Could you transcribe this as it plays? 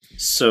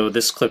So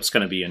this clip's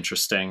going to be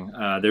interesting.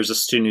 There's a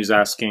student who's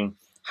asking,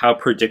 how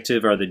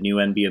predictive are the new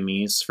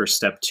NBMEs for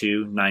step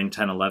 2, 9,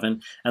 10,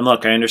 11? And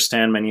look, I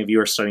understand many of you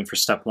are studying for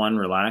step 1,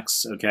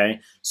 relax, okay?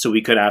 So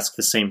we could ask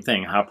the same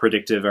thing. How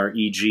predictive are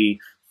EG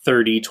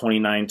 30,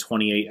 29,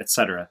 28,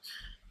 etc.?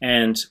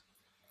 And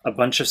a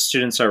bunch of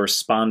students are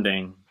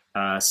responding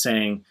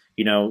saying,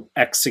 you know,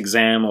 X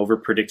exam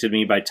over-predicted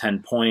me by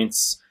 10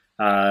 points.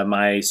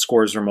 My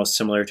scores were most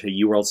similar to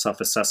UWorld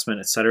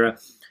self-assessment, etc.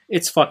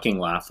 It's fucking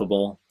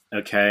laughable,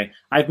 okay?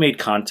 I've made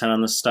content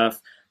on this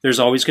stuff. There's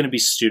always going to be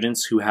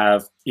students who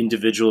have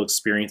individual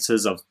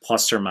experiences of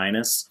plus or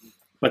minus,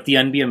 but the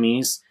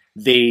NBMEs,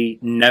 they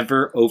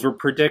never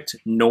overpredict,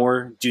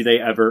 nor do they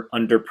ever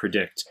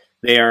underpredict.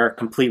 They are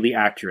completely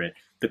accurate.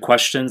 The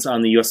questions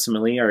on the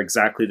USMLE are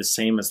exactly the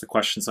same as the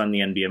questions on the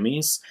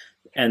NBMEs,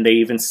 and they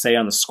even say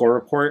on the score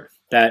report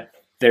that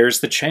there's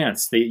the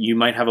chance that you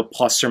might have a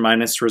plus or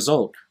minus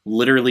result,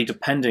 literally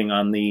depending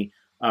on the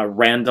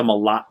random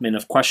allotment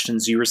of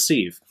questions you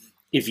receive.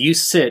 If you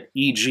sit,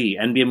 e.g.,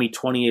 NBME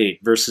 28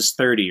 versus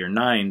 30 or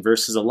 9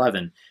 versus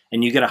 11,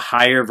 and you get a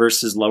higher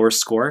versus lower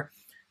score,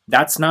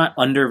 that's not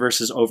under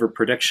versus over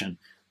prediction.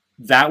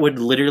 That would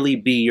literally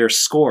be your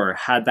score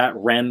had that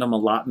random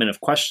allotment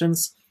of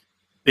questions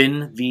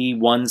been the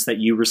ones that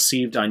you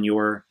received on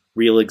your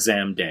real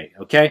exam day,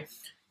 okay?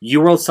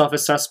 UWorld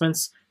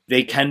self-assessments,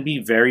 they can be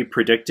very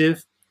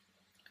predictive,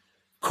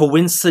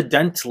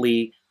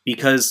 coincidentally,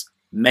 because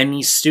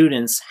many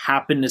students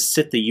happen to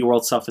sit the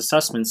UWorld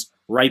self-assessments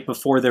right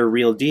before their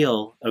real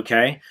deal,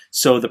 okay?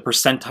 So the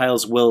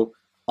percentiles will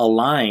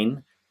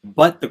align,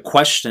 but the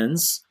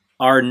questions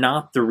are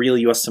not the real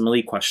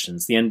USMLE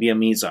questions. The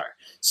NBMEs are.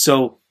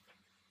 So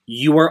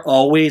you are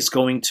always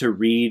going to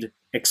read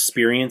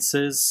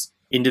experiences,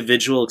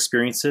 individual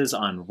experiences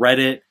on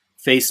Reddit,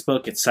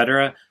 Facebook,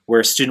 etc., where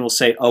a student will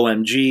say,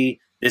 OMG,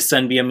 this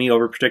NBME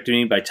overpredicted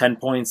me by 10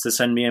 points, this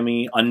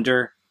NBME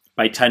under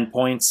by 10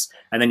 points,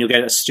 and then you'll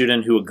get a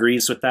student who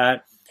agrees with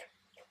that.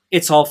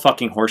 It's all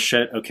fucking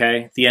horseshit,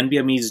 okay? The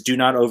NBMEs do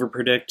not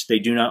overpredict, they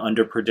do not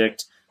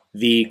underpredict.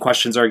 The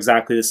questions are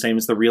exactly the same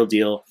as the real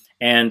deal,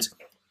 and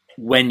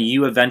when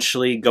you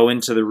eventually go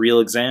into the real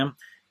exam,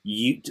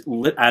 you,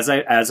 as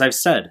I've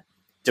said,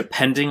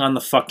 depending on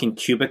the fucking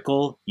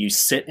cubicle you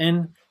sit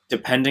in,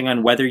 depending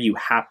on whether you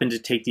happen to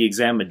take the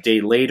exam a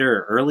day later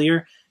or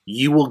earlier,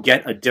 you will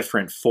get a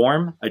different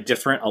form, a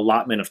different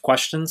allotment of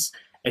questions,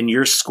 and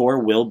your score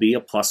will be a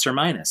plus or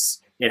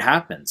minus. It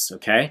happens,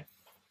 okay?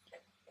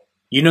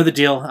 You know the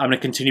deal. I'm going to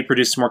continue to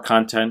produce more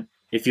content.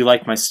 If you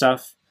like my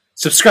stuff,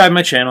 subscribe to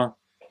my channel,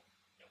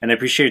 and I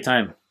appreciate your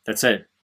time. That's it.